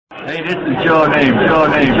Hey, this is your name.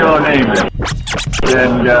 And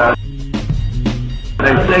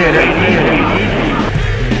they say it ain't easy.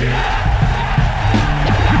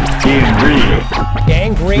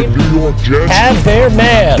 Gang Green The New York Jets have their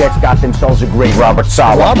man. Jets got themselves a great Robert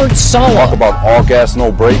Saleh. Talk about all gas, no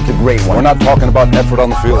break. A great one. We're not talking about effort on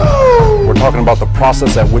the field. We're talking about the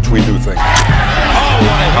process at which we do things.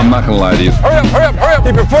 I'm not gonna lie to you. Hurry up.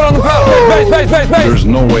 Keep your foot on the pedal. Base. There's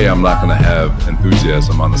no way I'm not gonna have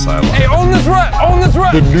enthusiasm on the sideline. Hey, own this rep.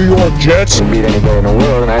 The New York Jets Can beat anybody in the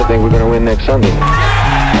world, and I think we're going to win next Sunday.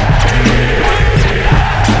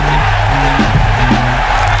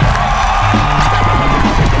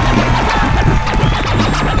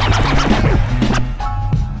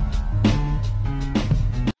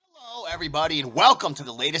 Everybody, and welcome to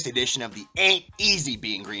the latest edition of the Ain't Easy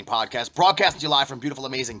Being Green podcast, broadcasting to you live from beautiful,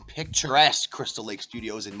 amazing, picturesque Crystal Lake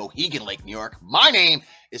Studios in Mohegan Lake, New York. My name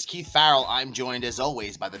is Keith Farrell. I'm joined, as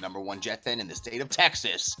always, by the number one Jet fan in the state of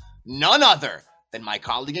Texas, none other than my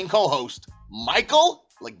colleague and co-host, Michael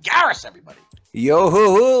Lagaris, everybody.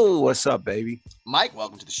 Yo-hoo-hoo, what's up, baby? Mike,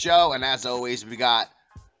 welcome to the show, and as always, we got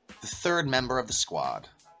the third member of the squad,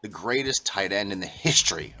 the greatest tight end in the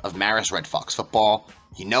history of Marist Red Fox football.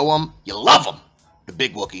 You know him, you love him. The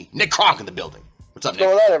big Wookie, Nick Kronk in the building. What's up, Nick?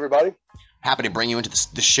 What's going on, everybody? Happy to bring you into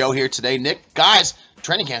the show here today, Nick. Guys,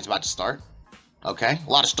 training camp's about to start. Okay, a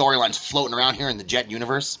lot of storylines floating around here in the Jet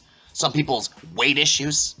universe. Some people's weight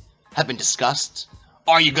issues have been discussed.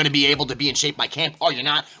 Are you going to be able to be in shape by camp? Are you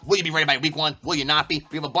not? Will you be ready by week one? Will you not be?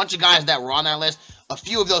 We have a bunch of guys that were on that list. A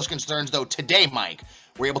few of those concerns, though, today, Mike,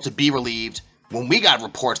 were able to be relieved when we got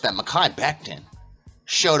reports that Mekhi Becton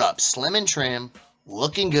showed up slim and trim,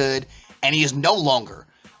 looking good, and he is no longer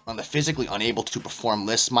on the physically unable to perform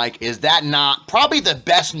list, Mike. Is that not probably the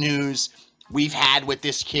best news we've had with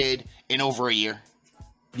this kid in over a year?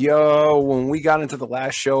 Yo, when we got into the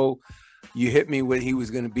last show, you hit me with he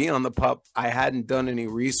was going to be on the PUP. I hadn't done any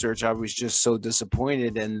research. I was just so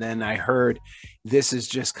disappointed. And then I heard this is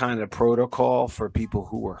just kind of protocol for people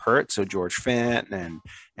who were hurt. So George Fant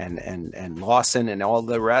and Lawson and all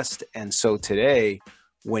the rest. And so today,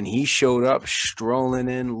 when he showed up strolling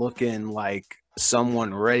in looking like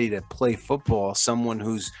someone ready to play football, someone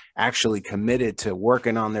who's actually committed to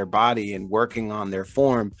working on their body and working on their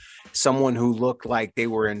form, someone who looked like they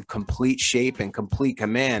were in complete shape and complete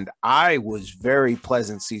command, I was very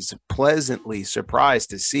pleasantly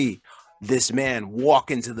surprised to see this man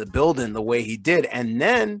walk into the building the way he did. And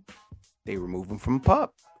then they remove him from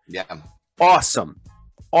PUP. Yeah.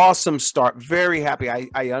 Awesome start. Very happy.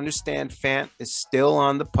 I understand Fant is still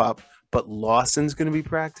on the PUP, but Lawson's going to be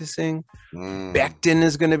practicing. Becton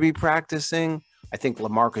is going to be practicing. I think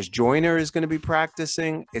LaMarcus Joyner is going to be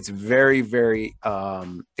practicing. It's very, very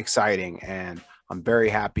exciting, and I'm very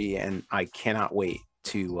happy, and I cannot wait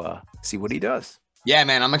to see what he does. Yeah,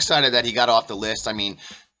 man, I'm excited that he got off the list. I mean,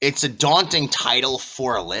 it's a daunting title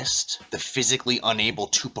for a list, the physically unable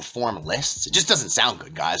to perform lists. It just doesn't sound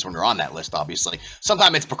good, guys, when you're on that list, obviously.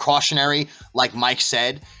 Sometimes it's precautionary, like Mike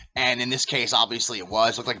said, and in this case, obviously it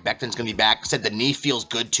was. Looked like Becton's going to be back. Said the knee feels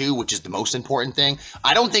good, too, which is the most important thing.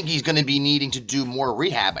 I don't think he's going to be needing to do more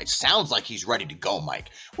rehab. It sounds like he's ready to go, Mike,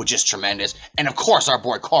 which is tremendous. And, of course, our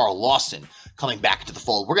boy Carl Lawson coming back into the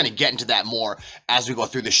fold. We're going to get into that more as we go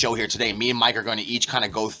through the show here today. Me and Mike are going to each kind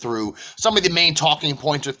of go through some of the main talking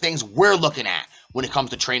points or things we're looking at when it comes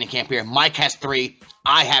to training camp here. Mike has 3.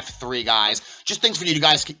 I have 3, guys. Just things for you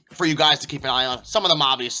guys to keep an eye on. Some of them,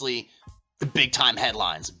 obviously, the big-time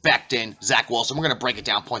headlines. Becton, Zach Wilson. We're going to break it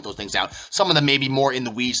down, point those things out. Some of them may be more in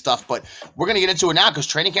the weeds stuff, but we're going to get into it now because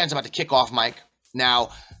training camp's about to kick off, Mike. Now,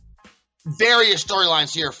 various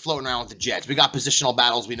storylines here floating around with the Jets. We got positional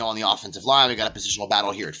battles we know on the offensive line. We got a positional battle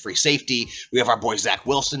here at free safety. We have our boy Zach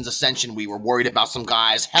Wilson's ascension. We were worried about some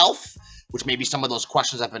guys' health, which maybe some of those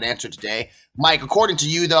questions have been answered today. Mike, according to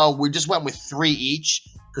you, though, we just went with 3 each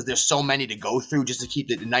because there's so many to go through just to keep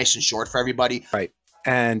it nice and short for everybody. Right.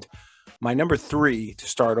 And my number 3 to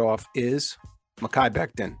start off is Mekhi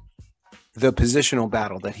Becton, the positional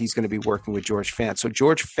battle that he's going to be working with George Fant. So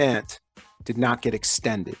George Fant did not get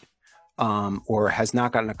extended or has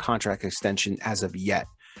not gotten a contract extension as of yet.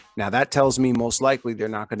 Now, that tells me most likely they're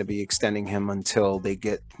not going to be extending him until they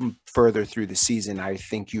get further through the season. I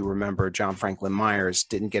think you remember John Franklin Myers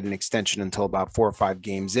didn't get an extension until about 4 or 5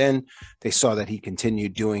 games in. They saw that he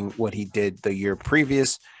continued doing what he did the year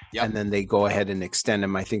previous. Yep. And then they go ahead and extend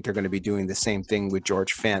him. I think they're going to be doing the same thing with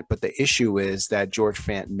George Fant. But the issue is that George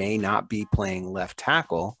Fant may not be playing left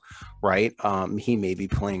tackle, right? He may be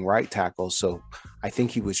playing right tackle. So I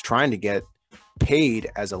think he was trying to get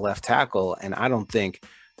paid as a left tackle. And I don't think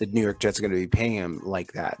the New York Jets are going to be paying him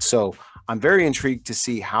like that. So I'm very intrigued to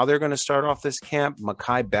see how they're going to start off this camp.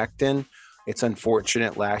 Mekhi Becton, it's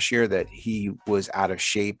unfortunate last year that he was out of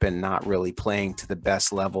shape and not really playing to the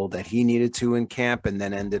best level that he needed to in camp, and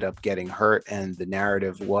then ended up getting hurt. And the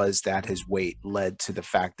narrative was that his weight led to the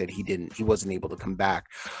fact that he wasn't able to come back.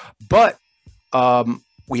 But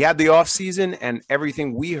we had the off season, and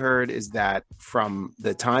everything we heard is that from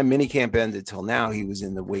the time minicamp ended till now, he was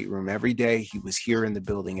in the weight room every day. He was here in the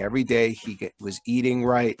building every day. He was eating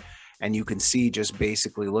right. And you can see just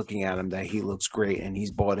basically looking at him that he looks great and he's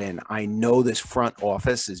bought in. I know this front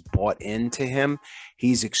office is bought into him.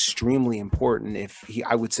 He's extremely important.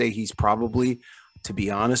 I would say he's probably, to be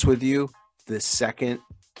honest with you, the second,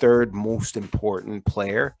 third most important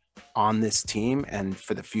player on this team and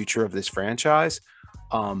for the future of this franchise.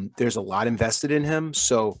 There's a lot invested in him.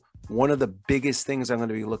 So one of the biggest things I'm going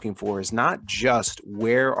to be looking for is not just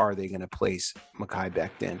where are they going to place Mekhi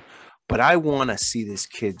Becton, but I want to see this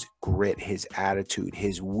kid's grit, his attitude,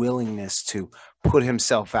 his willingness to put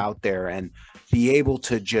himself out there and be able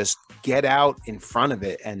to just get out in front of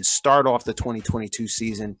it and start off the 2022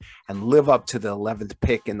 season and live up to the 11th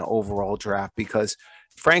pick in the overall draft, because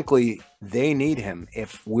frankly, they need him.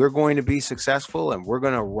 If we're going to be successful and we're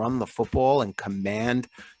going to run the football and command,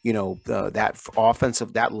 that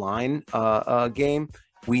offensive, that line game,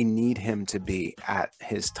 we need him to be at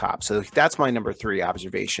his top. So that's my number 3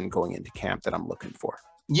 observation going into camp that I'm looking for.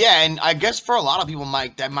 Yeah, and I guess for a lot of people,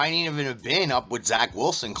 Mike, that might even have been up with Zach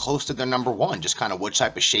Wilson, close to their number 1, just kind of what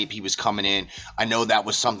type of shape he was coming in. I know that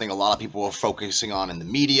was something a lot of people were focusing on in the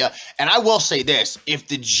media. And I will say this, if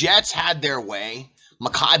the Jets had their way,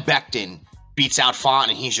 Mekhi Becton beats out Font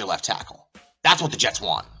and he's your left tackle. That's what the Jets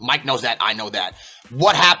want. Mike knows that. I know that.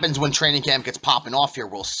 What happens when training camp gets popping off here,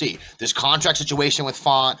 we'll see. This contract situation with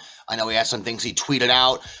Font, I know he has some things he tweeted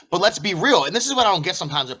out, but let's be real. And this is what I don't get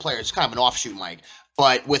sometimes with players. It's kind of an offshoot, Mike.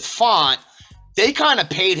 But with Font, they kind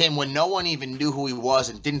of paid him when no one even knew who he was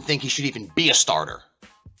and didn't think he should even be a starter.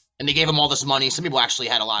 And they gave him all this money. Some people actually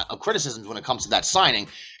had a lot of criticisms when it comes to that signing.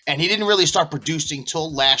 And he didn't really start producing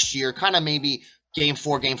till last year, kind of maybe game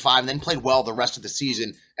 4, game 5, and then played well the rest of the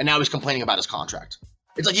season. And now he's complaining about his contract.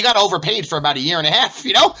 It's like you got overpaid for about a year and a half,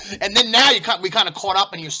 And then now we kind of caught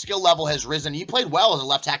up and your skill level has risen. You played well as a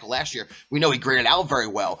left tackle last year. We know he graded out very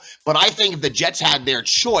well. But I think if the Jets had their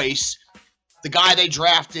choice, the guy they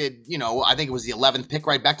drafted, I think it was the 11th pick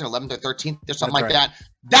right back to 11th or 13th or something like that.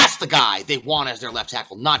 That's the guy they want as their left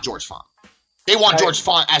tackle, not George Font. They want George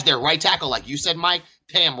Font as their right tackle, like you said, Mike.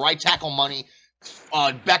 Pay him right tackle money.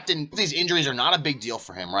 Becton, these injuries are not a big deal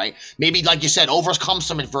for him, right? Maybe, like you said, overcome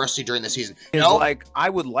some adversity during the season. Like I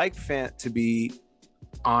would like Fant to be,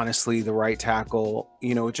 honestly, the right tackle.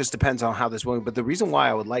 It just depends on how this will. But the reason why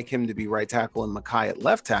I would like him to be right tackle and Mekhi at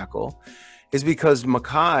left tackle is because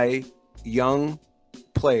Mekhi, young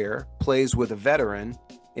player, plays with a veteran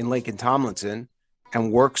in Laken Tomlinson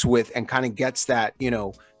and works with and kind of gets that,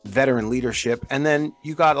 veteran leadership. And then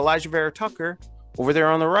you got Elijah Vera Tucker over there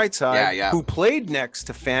on the right side, who played next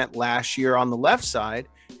to Fant last year on the left side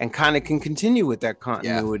and kind of can continue with that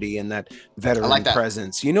continuity and that veteran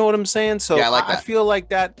presence. You know what I'm saying? So I feel like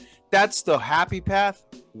that's the happy path.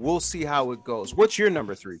 We'll see how it goes. What's your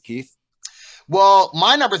number 3, Keith? Well,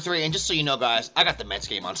 my number 3, and just so you know, guys, I got the Mets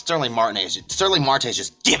game on. Sterling Marte is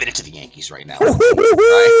just giving it to the Yankees right now.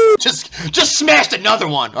 Right? Just smashed another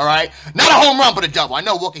one, all right? Not a home run, but a double. I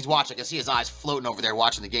know Wookie's watching. I can see his eyes floating over there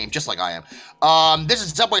watching the game, just like I am. This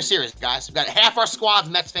is Subway Series, guys. We've got half our squad's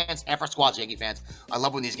Mets fans, half our squad's Yankee fans. I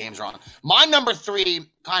love when these games are on. My number 3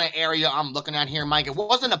 kind of area I'm looking at here, Mike, it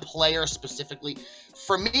wasn't a player specifically.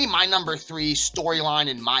 For me, my number 3 storyline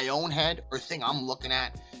in my own head, or thing I'm looking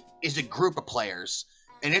at, is a group of players,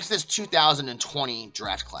 and it's this 2020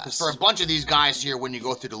 draft class. For a bunch of these guys here, when you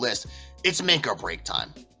go through the list, it's make or break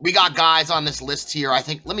time. We got guys on this list here. I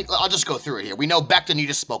think, I'll just go through it here. We know Becton, you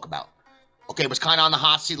just spoke about. Okay, was kind of on the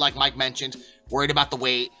hot seat, like Mike mentioned. Worried about the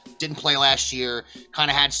weight. Didn't play last year.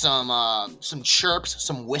 Kind of had some chirps,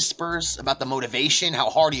 some whispers about the motivation. How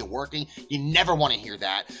hard are you working? You never want to hear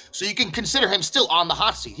that. So you can consider him still on the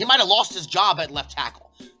hot seat. He might have lost his job at left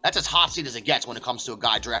tackle. That's as hot seat as it gets when it comes to a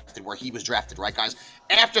guy drafted where he was drafted, right, guys?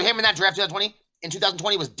 After him in that draft in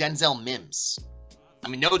 2020 was Denzel Mims. I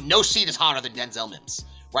mean, no seat is hotter than Denzel Mims.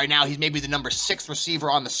 Right now, he's maybe the number 6 receiver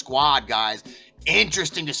on the squad, guys.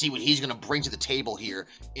 Interesting to see what he's going to bring to the table here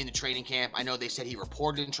in the training camp. I know they said he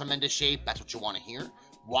reported in tremendous shape. That's what you want to hear.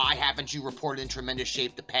 Why haven't you reported in tremendous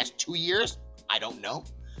shape the past 2 years? I don't know.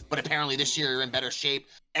 but apparently this year you're in better shape.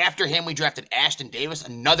 After him, we drafted Ashton Davis,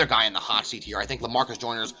 another guy in the hot seat here. I think LaMarcus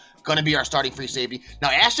Joyner's going to be our starting free safety. Now,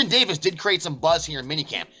 Ashton Davis did create some buzz here in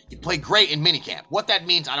minicamp. He played great in minicamp. What that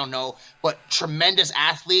means, I don't know, but tremendous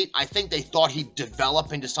athlete. I think they thought he'd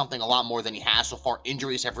develop into something a lot more than he has so far.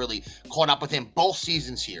 Injuries have really caught up with him both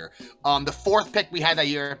seasons here. The fourth pick we had that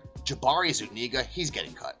year, Jabari Zuniga, he's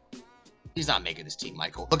getting cut. He's not making this team,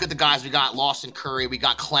 Michael. Look at the guys we got. Lawson Curry, we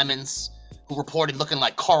got Clemens, who reported looking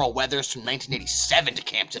like Carl Weathers from 1987 to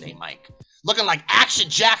camp today, Mike. Looking like Action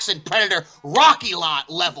Jackson Predator Rocky Lot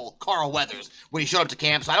level Carl Weathers when he showed up to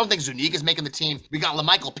camp. So I don't think Zuniga's making the team. We got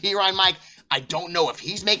LaMichael Pirine, Mike. I don't know if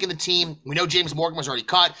he's making the team. We know James Morgan was already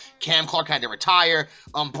cut. Cam Clark had to retire.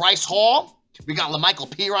 Bryce Hall, we got LaMichael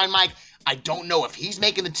Pirine, Mike. I don't know if he's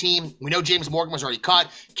making the team. We know James Morgan was already cut.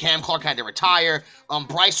 Cam Clark had to retire.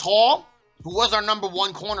 Bryce Hall, who was our number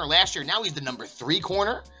 1 corner last year. Now he's the number 3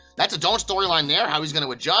 corner. That's a don't storyline there, how he's going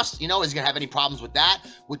to adjust. You know, is he going to have any problems with that?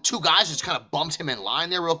 With 2 guys, just kind of bumped him in line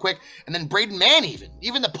there real quick. And then Braden Mann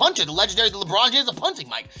even the puncher, the legendary LeBron James of punting,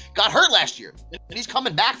 Mike, got hurt last year. And he's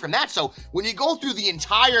coming back from that. So when you go through the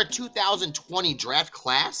entire 2020 draft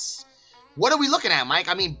class, what are we looking at, Mike?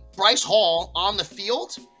 I mean, Bryce Hall on the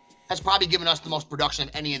field has probably given us the most production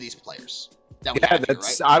of any of these players that we have here,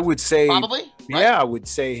 right? I would say probably. Right? Yeah, I would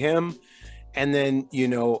say him. And then, you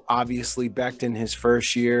know, obviously Becton his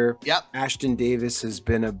first year. Yep. Ashton Davis has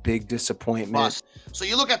been a big disappointment. Bust. So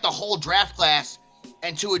you look at the whole draft class,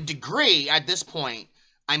 and to a degree at this point,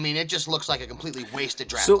 I mean, it just looks like a completely wasted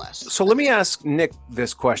draft class. So let me ask Nick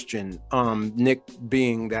this question. Nick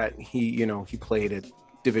being that he played at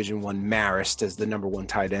Division I Marist as the number 1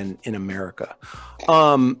 tight end in America.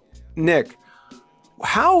 Nick,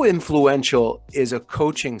 how influential is a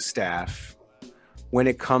coaching staff when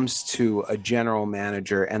it comes to a general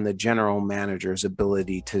manager and the general manager's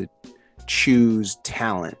ability to choose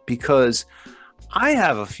talent? Because I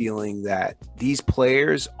have a feeling that these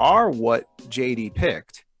players are what JD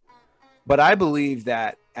picked, but I believe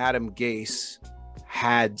that Adam Gase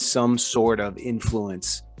had some sort of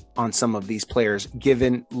influence on some of these players,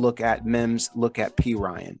 given look at Mims, look at P.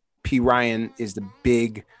 Ryan. P. Ryan is the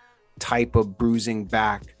big type of bruising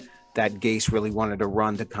back that Gase really wanted to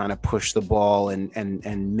run to kind of push the ball,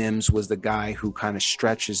 and Mims was the guy who kind of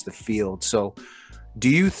stretches the field. So do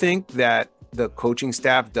you think that the coaching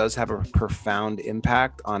staff does have a profound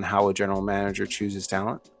impact on how a general manager chooses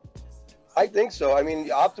talent? I think so. I mean,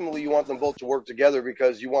 optimally, you want them both to work together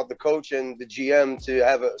because you want the coach and the GM to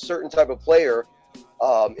have a certain type of player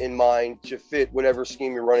in mind to fit whatever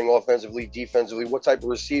scheme you're running offensively, defensively, what type of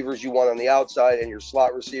receivers you want on the outside and your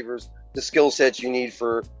slot receivers, the skill sets you need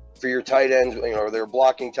for your tight ends, you know, they're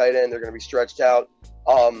blocking tight end, they're going to be stretched out.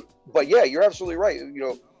 But yeah, you're absolutely right. You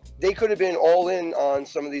know, they could have been all in on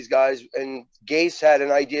some of these guys, and Gase had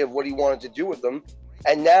an idea of what he wanted to do with them.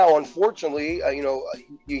 And now, unfortunately, you know,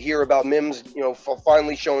 you hear about Mims, you know,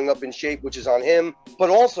 finally showing up in shape, which is on him.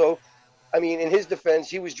 But also, I mean, in his defense,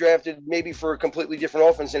 he was drafted maybe for a completely different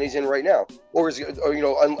offense than he's in right now. Or you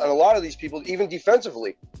know, and a lot of these people, even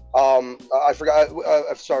defensively, I forgot.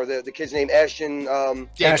 Sorry, the kid's name, Ashton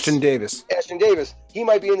Davis. Ashton Davis. He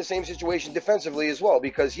might be in the same situation defensively as well,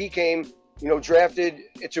 because he came, you know, drafted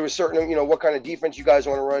to a certain, you know, what kind of defense you guys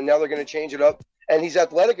want to run. Now they're going to change it up. And he's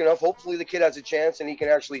athletic enough. Hopefully the kid has a chance and he can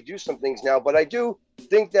actually do some things now. But I do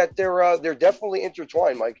think that they're definitely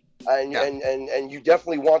intertwined, Mike. And you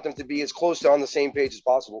definitely want them to be as close to on the same page as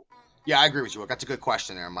possible. Yeah, I agree with you. That's a good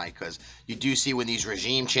question there, Mike, because you do see when these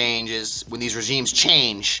regimes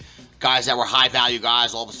change, guys that were high-value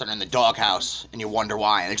guys all of a sudden in the doghouse, and you wonder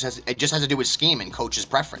why. And it just has to do with scheme and coach's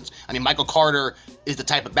preference. I mean, Michael Carter is the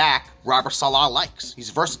type of back Robert Saleh likes. He's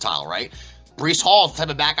versatile, right? Breece Hall is the type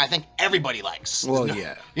of back I think everybody likes. Well,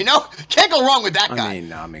 yeah. You know, can't go wrong with that guy.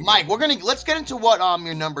 I mean, Mike, let's get into what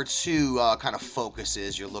your number 2 kind of focus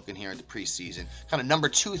is. You're looking here at the preseason. Kind of number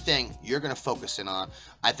 2 thing you're going to focus in on.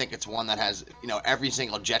 I think it's one that has, you know, every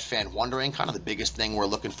single Jet fan wondering. Kind of the biggest thing we're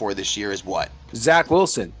looking for this year is what? Zach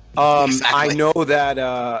Wilson. Exactly. I know that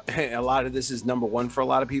a lot of this is number 1 for a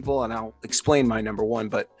lot of people, and I'll explain my number 1.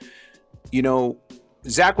 But, you know,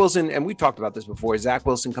 Zach Wilson, and we talked about this before, Zach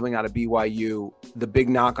Wilson coming out of BYU, the big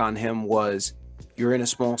knock on him was you're in a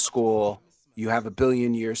small school, you have $1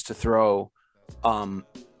 billion years to throw,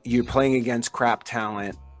 you're playing against crap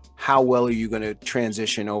talent. How well are you going to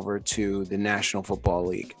transition over to the National Football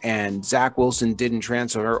League? And Zach Wilson didn't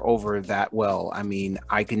transfer over that well. I mean,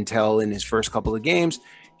 I can tell in his first couple of games,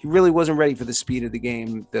 he really wasn't ready for the speed of the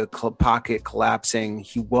game, the pocket collapsing.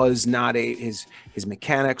 He was not his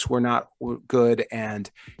mechanics were not good, and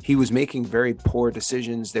he was making very poor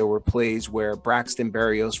decisions. There were plays where Braxton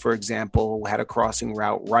Berrios, for example, had a crossing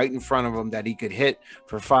route right in front of him that he could hit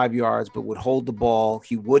for 5 yards, but would hold the ball.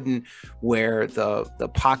 He wouldn't, where the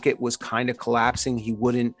pocket was kind of collapsing, he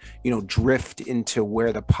wouldn't, drift into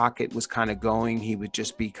where the pocket was kind of going. He would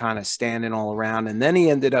just be kind of standing all around. And then he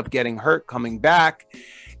ended up getting hurt coming back,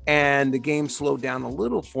 and the game slowed down a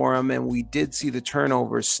little for him, and we did see the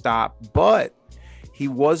turnovers stop, but he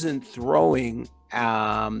wasn't throwing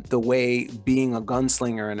the way, being a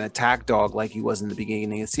gunslinger, an attack dog like he was in the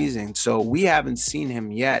beginning of the season. So we haven't seen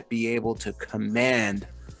him yet be able to command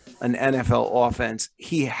an NFL offense.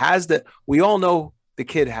 We all know the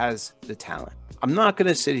kid has the talent. I'm not going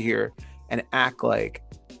to sit here and act like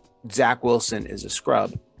Zach Wilson is a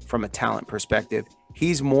scrub from a talent perspective.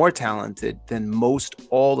 He's more talented than most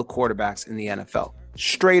all the quarterbacks in the NFL.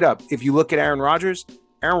 Straight up. If you look at Aaron Rodgers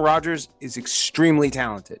is extremely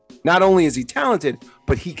talented. Not only is he talented,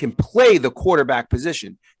 but he can play the quarterback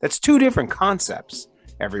position. That's two different concepts,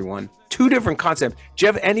 everyone. Two different concepts.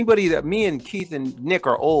 Jeff, anybody that me and Keith and Nick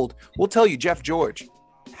are old, will tell you Jeff George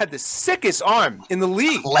had the sickest arm in the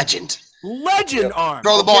league. Legend Arm.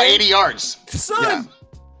 Throw the ball 80 yards. Son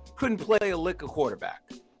couldn't play a lick of quarterback.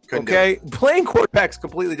 Playing quarterback's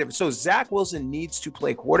completely different. So Zach Wilson needs to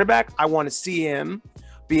play quarterback. I want to see him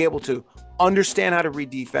be able to understand how to read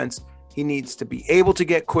defense. He needs to be able to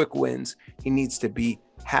get quick wins. He needs to be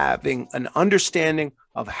having an understanding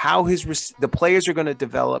of how the players are going to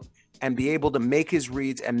develop and be able to make his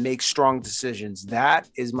reads and make strong decisions. That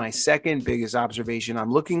is my second biggest observation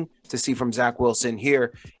I'm looking to see from Zach Wilson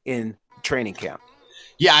here in training camp.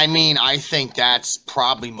 Yeah, I mean, I think that's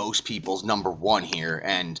probably most people's number one here.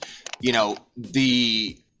 And,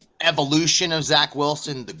 the evolution of Zach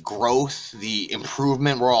Wilson, the growth, the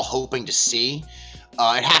improvement we're all hoping to see,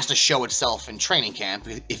 it has to show itself in training camp.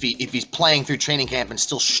 If he's playing through training camp and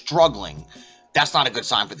still struggling, that's not a good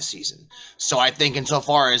sign for the season. So I think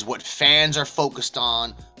insofar as what fans are focused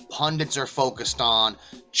on, pundits are focused on,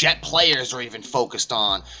 Jet players are even focused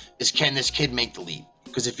on, is can this kid make the leap?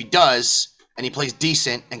 Because if he does, and he plays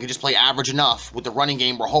decent and can just play average enough with the running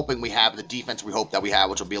game we're hoping we have, the defense we hope that we have,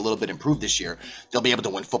 which will be a little bit improved this year, they'll be able to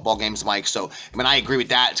win football games, Mike. So, I agree with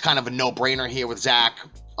that. It's kind of a no-brainer here with Zach.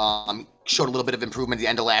 Showed a little bit of improvement at the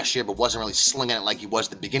end of last year, but wasn't really slinging it like he was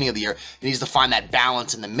at the beginning of the year. He needs to find that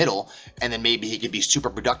balance in the middle, and then maybe he could be super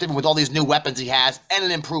productive. And with all these new weapons he has and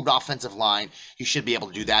an improved offensive line, he should be able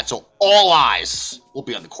to do that. So all eyes will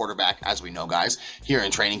be on the quarterback, as we know, guys, here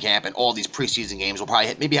in training camp, and all these preseason games will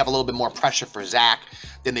probably maybe have a little bit more pressure for Zach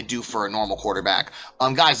than they do for a normal quarterback.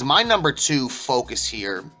 Guys, my number two focus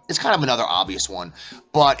here is kind of another obvious one,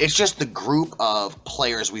 but it's just the group of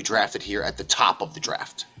players we drafted here at the top of the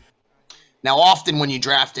draft. Now, often when you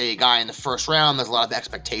draft a guy in the first round, there's a lot of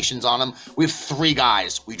expectations on him. We have three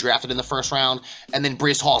guys we drafted in the first round, and then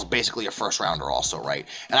Breece Hall is basically a first-rounder also, right?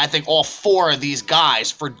 And I think all four of these guys,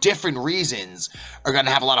 for different reasons, are going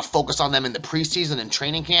to have a lot of focus on them in the preseason and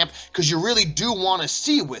training camp, because you really do want to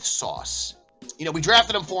see with Sauce. We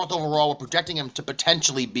drafted him 4th overall. We're projecting him to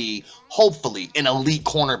potentially be, hopefully, an elite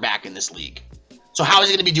cornerback in this league. So how is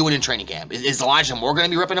he going to be doing in training camp? Is Elijah Moore going to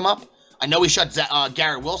be ripping him up? I know he shut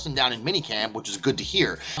Garrett Wilson down in minicamp, which is good to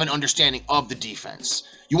hear. Have an understanding of the defense.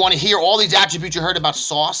 You want to hear all these attributes you heard about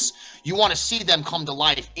Sauce. You want to see them come to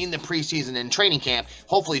life in the preseason and training camp.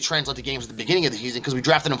 Hopefully translate to games at the beginning of the season, because we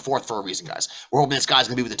drafted him 4th for a reason, guys. We're hoping this guy's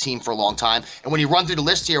going to be with the team for a long time. And when you run through the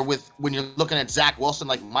list here when you're looking at Zach Wilson,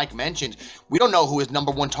 like Mike mentioned, we don't know who his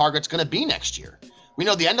number one target's going to be next year. We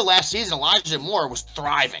know the end of last season, Elijah Moore was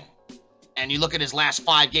thriving. And you look at his last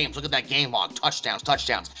 5 games, look at that game log, touchdowns,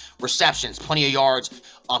 receptions, plenty of yards.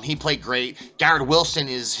 He played great. Garrett Wilson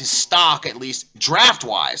is his stock, at least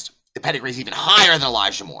draft-wise. The pedigree is even higher than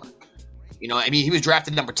Elijah Moore. He was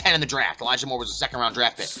drafted number 10 in the draft. Elijah Moore was a 2nd-round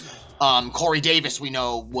draft pick. Corey Davis, we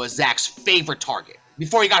know, was Zach's favorite target.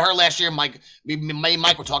 Before he got hurt last year, Mike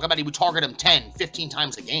would talk about it. He would target him 10, 15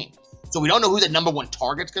 times a game. So we don't know who the number one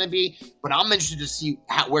target's going to be, but I'm interested to see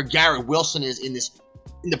where Garrett Wilson is in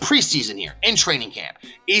the preseason here, in training camp.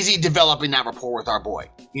 Is he developing that rapport with our boy?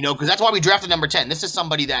 Because that's why we drafted number 10. This is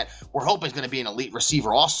somebody that we're hoping is going to be an elite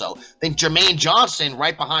receiver also. I think Jermaine Johnson,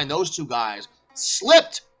 right behind those two guys,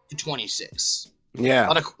 slipped to 26.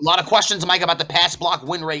 Yeah. A lot of questions, Mike, about the pass block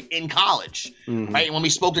win rate in college, right? And when we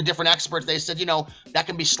spoke to different experts, they said, that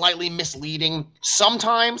can be slightly misleading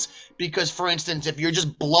sometimes because, for instance, if you're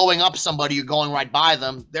just blowing up somebody, you're going right by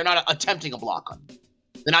them, they're not attempting a block on you.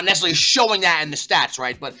 They're not necessarily showing that in the stats,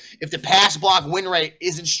 right? But if the pass block win rate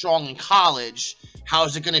isn't strong in college, How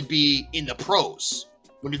is it going to be in the pros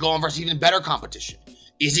when you go on versus even better competition?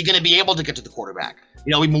 Is he going to be able to get to the quarterback?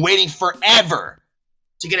 You know, we've been waiting forever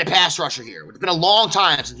to get a pass rusher here. It's been a long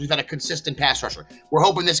time since we've had a consistent pass rusher. We're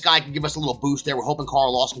hoping this guy can give us a little boost there. We're hoping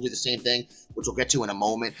Carl Lawson can do the same thing, which we'll get to in a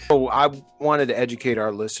moment. So I wanted to educate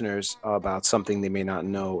our listeners about something they may not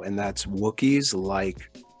know, and that's Wookiees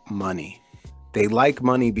like money. They like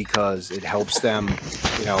money because it helps them,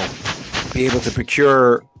 you know, be able to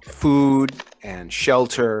procure food and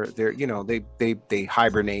shelter. They're, you know, they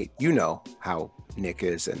hibernate. You know how Nick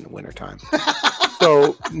is in the wintertime.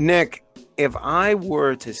 So, Nick, if I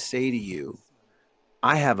were to say to you,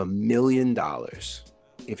 I have $1 million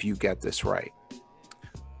if you get this right,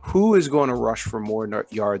 who is going to rush for more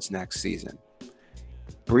yards next season?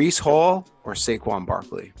 Breece Hall or Saquon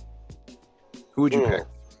Barkley? Who would you pick?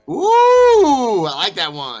 Ooh, I like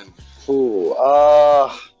that one. Ooh,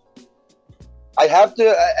 I'd have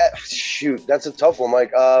to shoot. That's a tough one,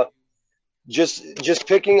 Mike. Just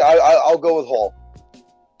picking. I'll go with Hall.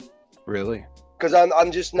 Really? Because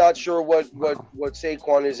I'm just not sure what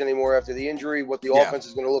Saquon is anymore after the injury. What the offense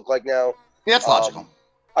is going to look like now. Yeah, that's logical.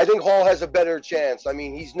 I think Hall has a better chance. I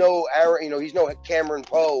mean, he's no Aaron, you know, he's no Cameron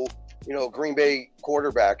Poe, you know, Green Bay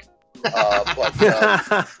quarterback. But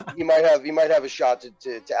he might have a shot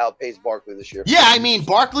to outpace Barkley this year. Yeah, I mean,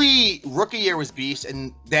 Barkley rookie year was beast,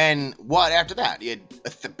 and then what after that? He had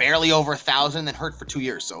barely over 1,000, then hurt for 2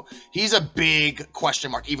 years. So he's a big question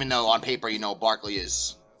mark. Even though on paper, you know, Barkley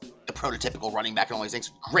is the prototypical running back and all these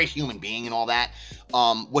things, great human being and all that.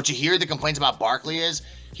 What you hear the complaints about Barkley is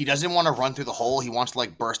he doesn't want to run through the hole. He wants to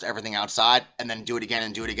like burst everything outside and then do it again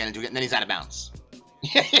and do it again and do it, and then he's out of bounds.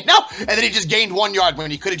 You know, and then he just gained 1 yard when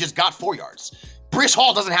he could have just got 4 yards. Breece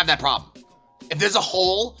Hall doesn't have that problem. If there's a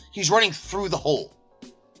hole, he's running through the hole.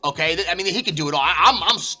 Okay, I mean, he could do it all.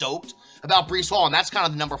 I'm stoked about Breece Hall, and that's kind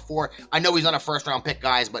of the number 4. I know he's not a first-round pick,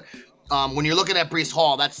 guys, but when you're looking at Breece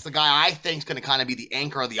Hall, that's the guy I think is going to kind of be the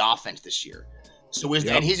anchor of the offense this year. So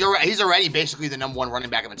and he's already basically the number 1 running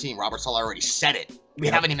back on the team. Robert Saleh already said it. We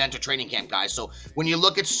haven't even entered training camp, guys. So when you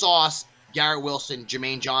look at Sauce, Garrett Wilson,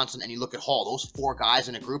 Jermaine Johnson, and you look at Hall, those 4 guys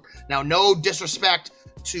in a group. Now, no disrespect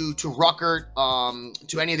to Ruckert,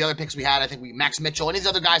 to any of the other picks we had. I think Max Mitchell, any of the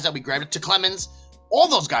other guys that we grabbed, to Clemens, all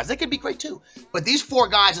those guys, they could be great too. But these 4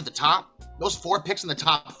 guys at the top, those 4 picks in the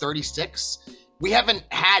top 36, we haven't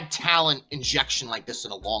had talent injection like this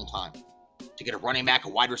in a long time. To get a running back, a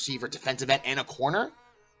wide receiver, defensive end, and a corner.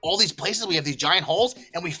 All these places, we have these giant holes,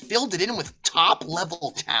 and we filled it in with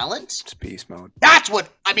top-level talent. It's beast mode. That's what,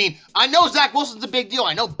 I mean, I know Zach Wilson's a big deal.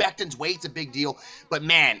 I know Becton's weight's a big deal. But,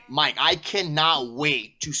 man, Mike, I cannot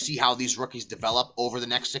wait to see how these rookies develop over the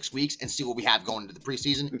next 6 weeks and see what we have going into the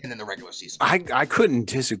preseason and then the regular season. I couldn't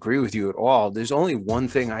disagree with you at all. There's only one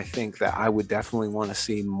thing I think that I would definitely want to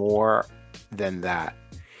see more than that.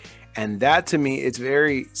 And that, to me, it's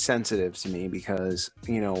very sensitive to me because,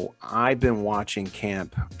 you know, I've been watching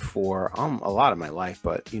camp for a lot of my life,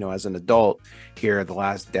 but, you know, as an adult here the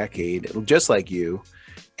last decade, just like you.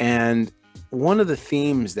 And one of the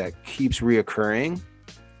themes that keeps reoccurring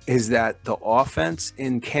is that the offense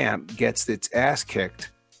in camp gets its ass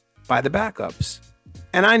kicked by the backups.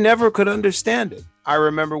 And I never could understand it. I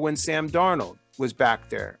remember when Sam Darnold was back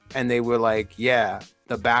there and they were like, yeah,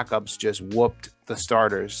 the backups just whooped the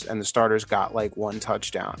starters and the starters got like 1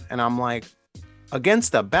 touchdown. And I'm like,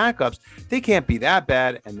 against the backups, they can't be that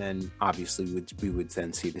bad. And then obviously we would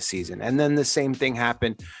then see the season. And then the same thing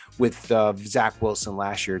happened with Zach Wilson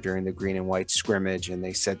last year during the green and white scrimmage. And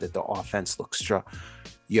they said that the offense looks strong.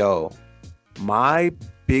 Yo, my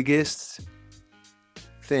biggest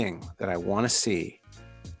thing that I want to see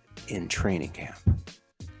in training camp,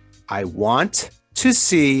 I want to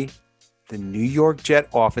see the New York Jet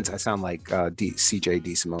offense. I sound like CJ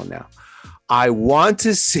DeSimone now. I want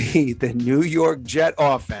to see the New York Jet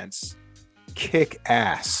offense kick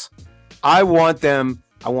ass. I want to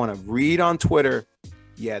read on Twitter,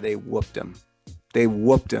 yeah, they whooped them. They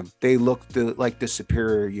whooped them. They looked like the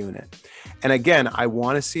superior unit. And again, I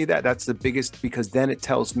want to see that. That's the biggest, because then it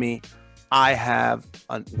tells me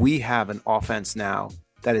we have an offense now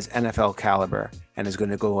that is NFL caliber and is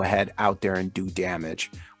going to go ahead out there and do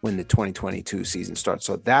damage when the 2022 season starts.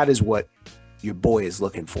 So that is what your boy is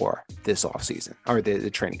looking for this offseason, or the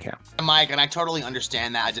training camp. Mike, and I totally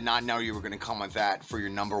understand that. I did not know you were going to come with that for your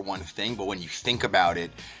number 1 thing. But when you think about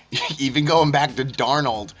it, even going back to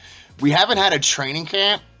Darnold, we haven't had a training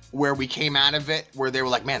camp where we came out of it where they were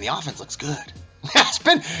like, man, the offense looks good. It's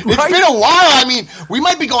been a while. I mean, we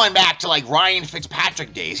might be going back to like Ryan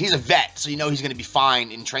Fitzpatrick days. He's a vet, so you know he's going to be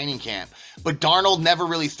fine in training camp. But Darnold never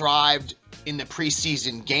really thrived in the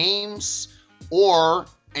preseason games or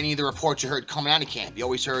any of the reports you heard coming out of camp. You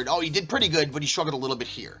always heard, oh, he did pretty good, but he struggled a little bit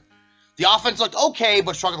here. The offense looked okay,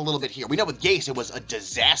 but struggled a little bit here. We know with Gase, it was a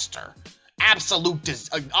disaster. Absolute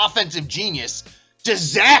offensive genius,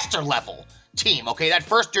 disaster level team. Okay, that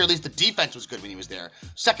first year, at least the defense was good when he was there.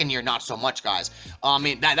 Second year, not so much, guys. I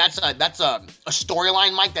mean, that's a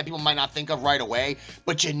storyline, Mike, that people might not think of right away,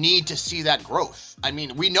 but you need to see that growth. I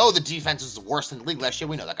mean, we know the defense is worse in the league last year.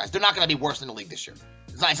 We know that, guys. They're not going to be worse in the league this year.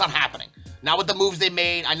 It's not happening. Not with the moves they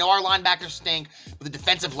made. I know our linebackers stink, but the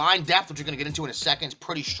defensive line depth, which we're going to get into in a second, is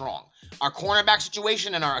pretty strong. Our cornerback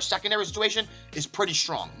situation and our secondary situation is pretty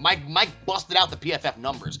strong. Mike busted out the PFF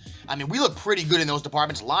numbers. I mean, we look pretty good in those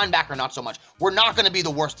departments. Linebacker, not so much. We're not going to be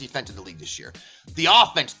the worst defense in the league this year. The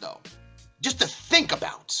offense, though, just to think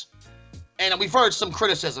about, and we've heard some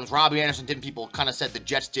criticisms. Robbie Anderson didn't. People kind of said the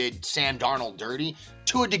Jets did Sam Darnold dirty.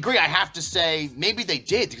 To a degree, I have to say maybe they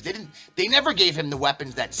did, because they never gave him the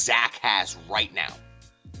weapons that Zach has right now.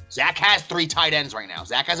 Zach has 3 tight ends right now.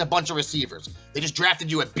 Zach has a bunch of receivers. They just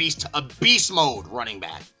drafted you a beast mode running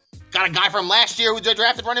back. Got a guy from last year who they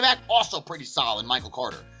drafted running back, also pretty solid, Michael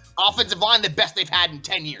Carter. Offensive line, the best they've had in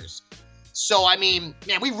 10 years. So, I mean,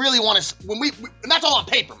 man, we really want to, and that's all on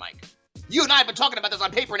paper, Mike. You and I have been talking about this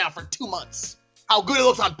on paper now for 2 months. How good it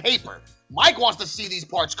looks on paper. Mike wants to see these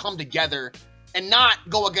parts come together and not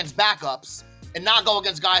go against backups and not go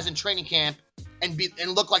against guys in training camp and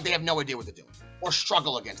look like they have no idea what they're doing. Or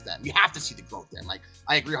struggle against them. You have to see the growth there. Like,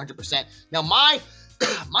 I agree 100%. Now, my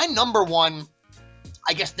number one,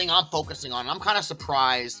 I guess, thing I'm focusing on, I'm kind of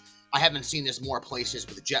surprised I haven't seen this more places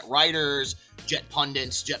with Jet writers, Jet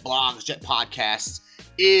pundits, Jet blogs, Jet podcasts,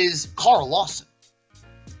 is Carl Lawson.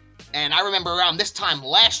 And I remember around this time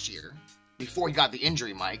last year, before he got the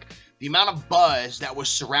injury, Mike, the amount of buzz that was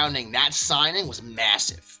surrounding that signing was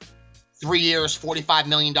massive. 3 years, $45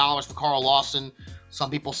 million for Carl Lawson. Some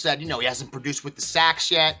people said, he hasn't produced with the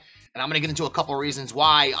sacks yet. And I'm going to get into a couple of reasons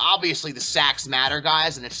why. Obviously, the sacks matter,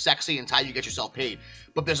 guys, and it's sexy and it's how you get yourself paid.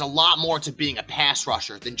 But there's a lot more to being a pass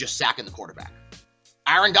rusher than just sacking the quarterback.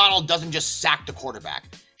 Aaron Donald doesn't just sack the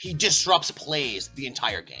quarterback. He disrupts plays the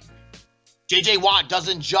entire game. J.J. Watt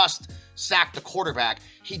doesn't just sack the quarterback.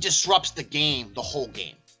 He disrupts the game, the whole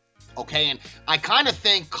game. Okay, and I kind of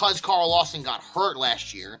think because Carl Lawson got hurt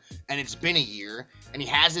last year, and it's been a year, and he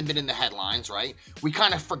hasn't been in the headlines, right? We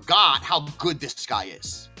kind of forgot how good this guy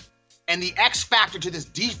is. And the X factor to this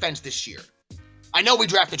defense this year. I know we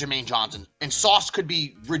drafted Jermaine Johnson, and Sauce could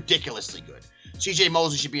be ridiculously good. C.J.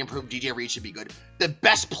 Mosley should be improved. DJ Reed should be good. The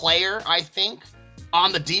best player, I think,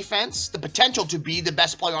 on the defense, the potential to be the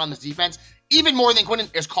best player on this defense, even more than Quinton,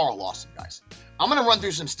 is Carl Lawson, guys. I'm going to run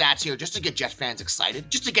through some stats here just to get Jet fans excited,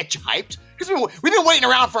 just to get you hyped. Because we've been waiting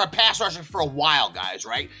around for a pass rusher for a while, guys,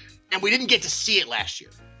 right? And we didn't get to see it last year.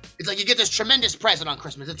 It's like you get this tremendous present on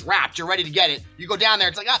Christmas. It's wrapped. You're ready to get it. You go down there.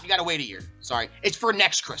 It's like, you got to wait a year. Sorry. It's for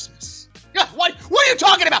next Christmas. Yeah, what are you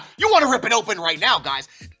talking about? You want to rip it open right now, guys.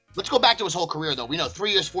 Let's go back to his whole career, though. We know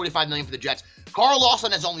 3 years, $45 million for the Jets. Carl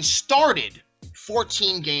Lawson has only started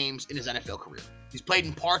 14 games in his NFL career. He's played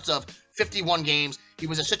in parts of 51 games. He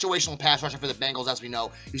was a situational pass rusher for the Bengals, as we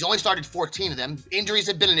know. He's only started 14 of them. Injuries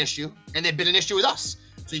have been an issue, and they've been an issue with us.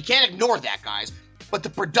 So you can't ignore that, guys. But the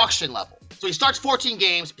production level. So he starts 14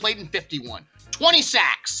 games, played in 51. 20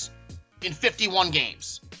 sacks in 51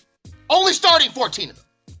 games. Only starting 14 of them.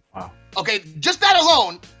 Wow. Okay, just that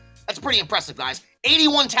alone, that's pretty impressive, guys.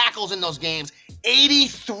 81 tackles in those games.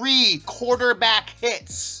 83 quarterback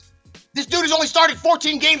hits. This dude has only started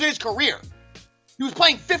 14 games in his career. He was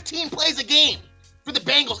playing 15 plays a game for the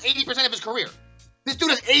Bengals 80% of his career. This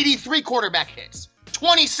dude has 83 quarterback hits,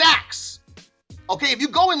 20 sacks. Okay, if you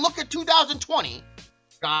go and look at 2020,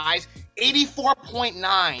 guys,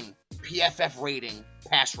 84.9 PFF rating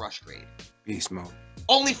pass rush grade. Beast mode.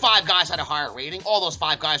 Only 5 guys had a higher rating. All those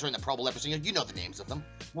 5 guys are in the Pro Bowl every single year. You know the names of them.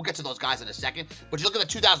 We'll get to those guys in a second. But you look at the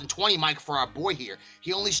 2020, Mike, for our boy here.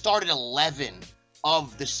 He only started 11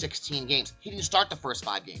 of the 16 games. He didn't start the first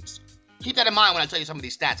 5 games. Keep that in mind when I tell you some of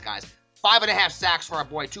these stats, guys. 5.5 sacks for our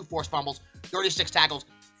boy, 2 forced fumbles, 36 tackles,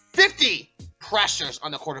 50 pressures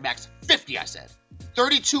on the quarterbacks. 50, I said.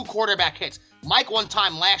 32 quarterback hits. Mike, one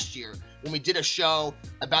time last year, when we did a show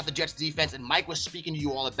about the Jets defense, and Mike was speaking to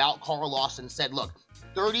you all about Carl Lawson, said, look,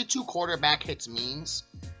 32 quarterback hits means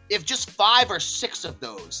if just 5 or 6 of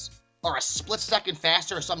those are a split second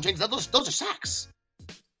faster or some change, those are sacks.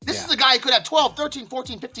 This is a guy who could have 12, 13,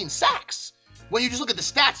 14, 15 sacks. When you just look at the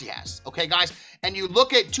stats he has, okay, guys? And you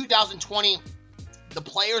look at 2020, the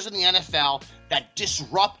players in the NFL that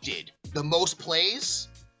disrupted the most plays,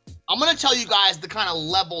 I'm going to tell you guys the kind of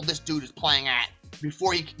level this dude is playing at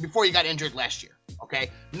before he got injured last year, okay?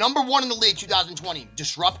 Number 1 in the league, 2020,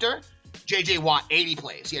 disruptor, J.J. Watt, 80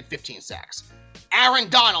 plays. He had 15 sacks. Aaron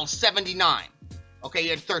Donald, 79. Okay, he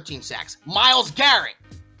had 13 sacks. Myles Garrett,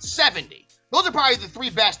 70. Those are probably the 3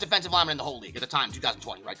 best defensive linemen in the whole league at the time,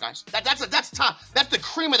 2020, right, guys? That's the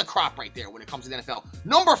cream of the crop right there when it comes to the NFL.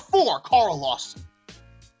 Number 4, Carl Lawson.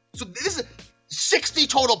 So this is 60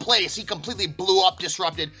 total plays. He completely blew up,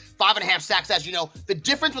 disrupted, 5.5 sacks, as you know. The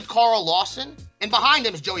difference with Carl Lawson, and behind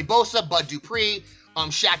him is Joey Bosa, Bud Dupree,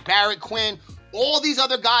 Shaq Barrett, Quinn, all these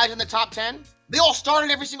other guys in the top 10, they all started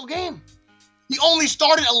every single game. He only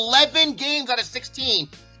started 11 games out of 16,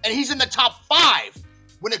 and he's in the top 5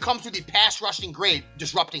 when it comes to the pass rushing grade,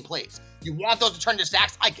 disrupting plays. You want those to turn to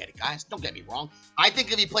sacks? I get it, guys. Don't get me wrong. I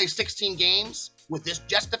think if he plays 16 games with this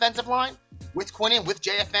Jets defensive line, with Quinnen, with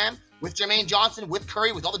JFM, with Jermaine Johnson, with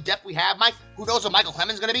Curry, with all the depth we have, Mike, who knows what Michael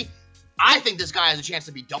Clemens is going to be? I think this guy has a chance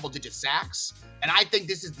to be double-digit sacks, and I think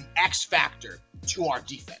this is the X factor to our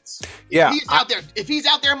defense. Yeah, If he's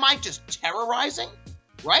out there, Mike, just terrorizing,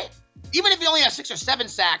 right? Even if he only has 6 or 7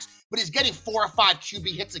 sacks, but he's getting 4 or 5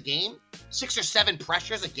 QB hits a game, 6 or 7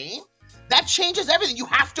 pressures a game, that changes everything. You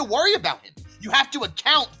have to worry about him. You have to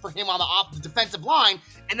account for him on the defensive line,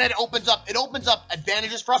 and then it opens up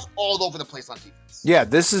advantages for us all over the place on defense. Yeah,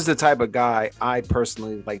 this is the type of guy I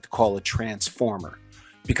personally like to call a transformer,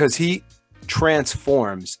 because he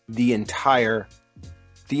transforms the entire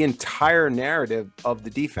narrative of the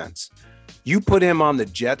defense. You put him on the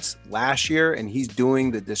Jets last year and he's doing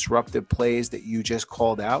the disruptive plays that you just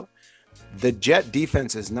called out. The Jet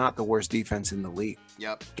defense is not the worst defense in the league.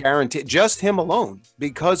 Yep. Guaranteed. Just him alone.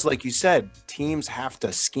 Because like you said, teams have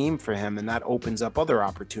to scheme for him and that opens up other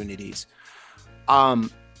opportunities. I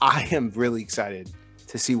am really excited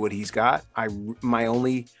to see what he's got. My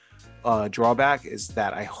only drawback is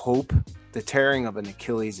that I hope the tearing of an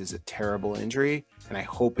Achilles is a terrible injury, and I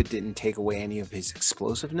hope it didn't take away any of his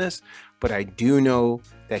explosiveness. But I do know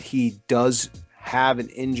that he does have an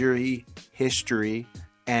injury history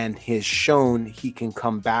and has shown he can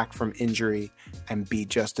come back from injury and be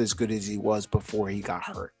just as good as he was before he got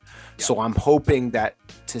hurt. Yeah. So I'm hoping that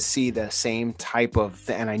to see the same type of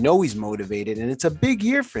and I know he's motivated, and it's a big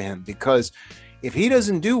year for him, because if he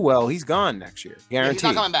doesn't do well, he's gone next year. Guaranteed. He's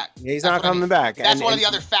not coming back. He's not coming back. That's one of the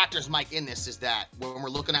other factors, Mike, in this, is that when we're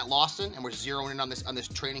looking at Lawson and we're zeroing in on this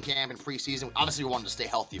training camp and preseason, obviously we want him to stay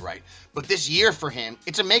healthy, right? But this year for him,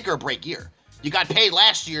 it's a make or break year. You got paid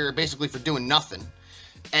last year basically for doing nothing.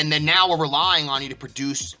 And then now we're relying on you to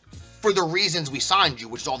produce for the reasons we signed you,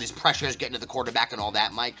 which is all these pressures, getting to the quarterback and all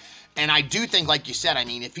that, Mike. And I do think, like you said, I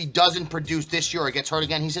mean, if he doesn't produce this year or gets hurt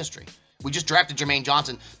again, he's history. We just drafted Jermaine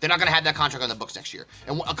Johnson. They're not going to have that contract on the books next year.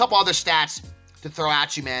 And a couple other stats to throw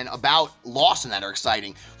at you, man, about Lawson that are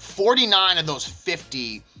exciting. 49 of those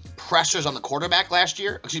 50 pressures on the quarterback last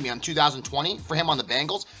year, on 2020 for him on the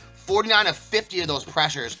Bengals, 49 of 50 of those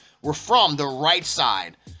pressures were from the right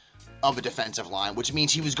side of a defensive line, which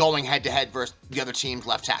means he was going head-to-head versus the other team's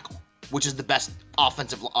left tackle, which is the best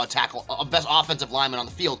offensive lineman on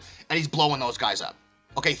the field, and he's blowing those guys up.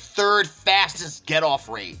 Okay, 3rd fastest get-off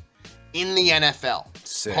rate in the NFL.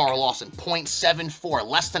 Sick. Carl Lawson, 0.74,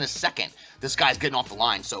 less than a second. This guy's getting off the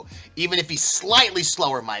line. So even if he's slightly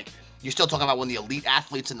slower, Mike, you're still talking about one of the elite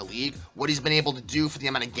athletes in the league. What he's been able to do for the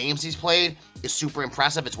amount of games he's played is super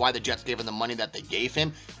impressive. It's why the Jets gave him the money that they gave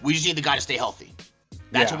him. We just need the guy to stay healthy.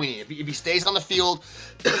 That's what we need. If he stays on the field,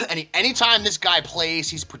 anytime this guy plays,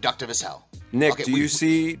 he's productive as hell. Nick, do you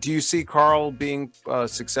see Carl being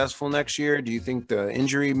successful next year? Do you think the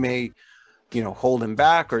injury may, hold him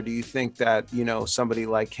back, or do you think that somebody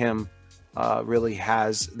like him really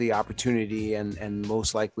has the opportunity and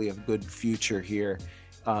most likely a good future here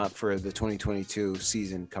for the 2022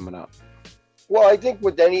 season coming up? Well, I think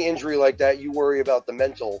with any injury like that, you worry about the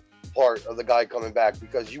mental part of the guy coming back,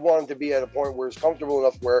 because you want him to be at a point where he's comfortable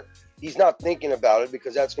enough where he's not thinking about it,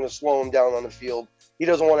 because that's going to slow him down on the field. He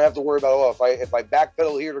doesn't want to have to worry about, if I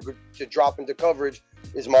backpedal here to drop into coverage,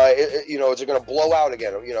 is it going to blow out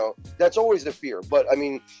again? That's always the fear. But I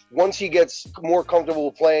mean, once he gets more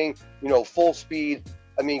comfortable playing, full speed,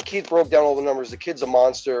 I mean, Keith broke down all the numbers. The kid's a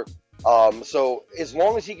monster. So as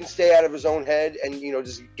long as he can stay out of his own head and,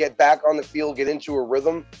 just get back on the field, get into a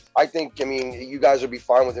rhythm, I think, you guys will be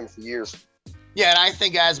fine with him for years. Yeah, and I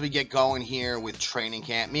think as we get going here with training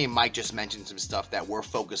camp, me and Mike just mentioned some stuff that we're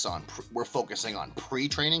focusing on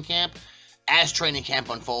pre-training camp. As training camp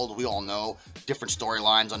unfolds, we all know different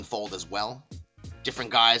storylines unfold as well. Different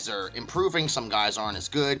guys are improving, some guys aren't as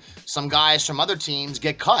good. Some guys from other teams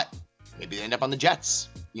get cut. Maybe they end up on the Jets.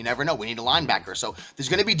 You never know. We need a linebacker. So there's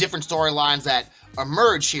going to be different storylines that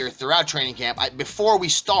emerge here throughout training camp. Before we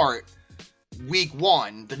start week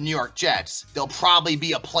 1, the New York Jets, there'll probably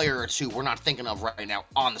be a player or two we're not thinking of right now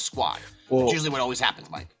on the squad. Well, It's usually what always happens,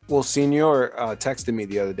 Mike. Well, Senior texted me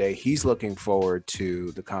the other day. He's looking forward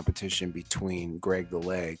to the competition between Greg the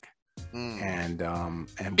Leg and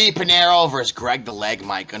B. Pinero versus Greg the Leg,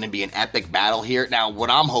 Mike, going to be an epic battle here. Now, what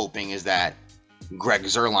I'm hoping is that Greg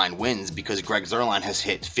Zuerlein wins because Greg Zuerlein has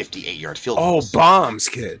hit 58-yard field goals. Oh, bombs,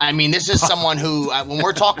 kid. I mean, this is someone who, when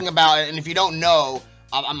we're talking about it, and if you don't know,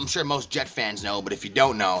 I'm sure most Jet fans know, but if you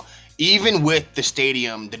don't know, even with the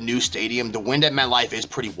stadium, the new stadium, the wind at MetLife is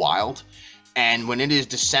pretty wild. And when it is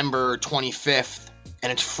December 25th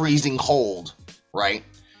and it's freezing cold, right?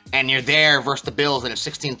 And you're there versus the Bills and it's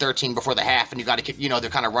 16-13 before the half and you got to kick, they're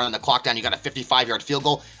kind of running the clock down. You got a 55-yard field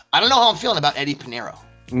goal. I don't know how I'm feeling about Eddie Pinero.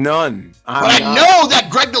 None. But I know that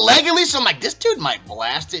Greg the Leg, at least I'm like, this dude might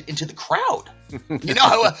blast it into the crowd.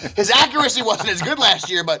 His accuracy wasn't as good last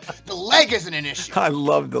year, but the leg isn't an issue. I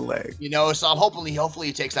love the leg. So I'm hopefully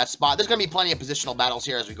he takes that spot. There's going to be plenty of positional battles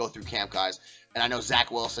here as we go through camp, guys. And I know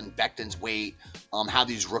Zach Wilson, Becton's weight, how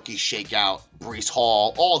these rookies shake out, Breece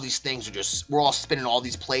Hall, all these things we're all spinning all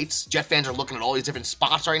these plates. Jet fans are looking at all these different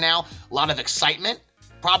spots right now. A lot of excitement.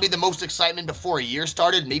 Probably the most excitement before a year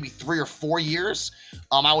started, maybe 3 or 4 years,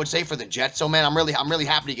 I would say, for the Jets. So, man, I'm really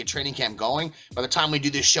happy to get training camp going. By the time we do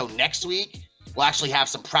this show next week, we'll actually have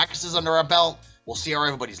some practices under our belt. We'll see how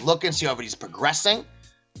everybody's looking, see how everybody's progressing.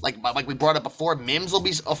 Like we brought up before, Mims will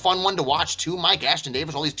be a fun one to watch too. Mike, Ashton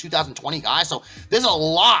Davis, all these 2020 guys. So there's a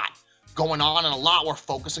lot going on and a lot we're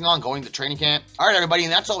focusing on going to training camp. All right, everybody,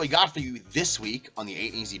 and that's all we got for you this week on the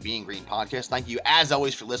Ain't Easy Being Green podcast. Thank you, as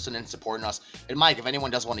always, for listening and supporting us. And Mike, if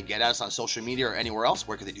anyone does want to get at us on social media or anywhere else,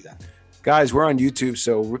 where could they do that? Guys, we're on YouTube,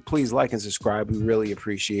 so please like and subscribe. We really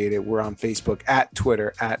appreciate it. We're on Facebook, at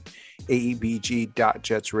Twitter, at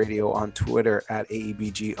AEBG.JetsRadio, on Twitter at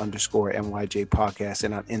AEBG_NYJ podcast,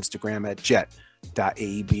 and on Instagram at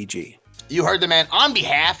jet.aebg. You heard the man. On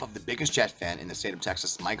behalf of the biggest Jet fan in the state of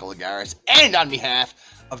Texas, Michael Agaris, and on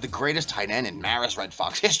behalf of the greatest tight end in Maris Red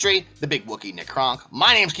Fox history, the big Wookiee, Nick Kronk,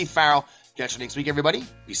 my name's Keith Farrell. Catch you next week, everybody.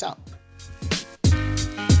 Peace out.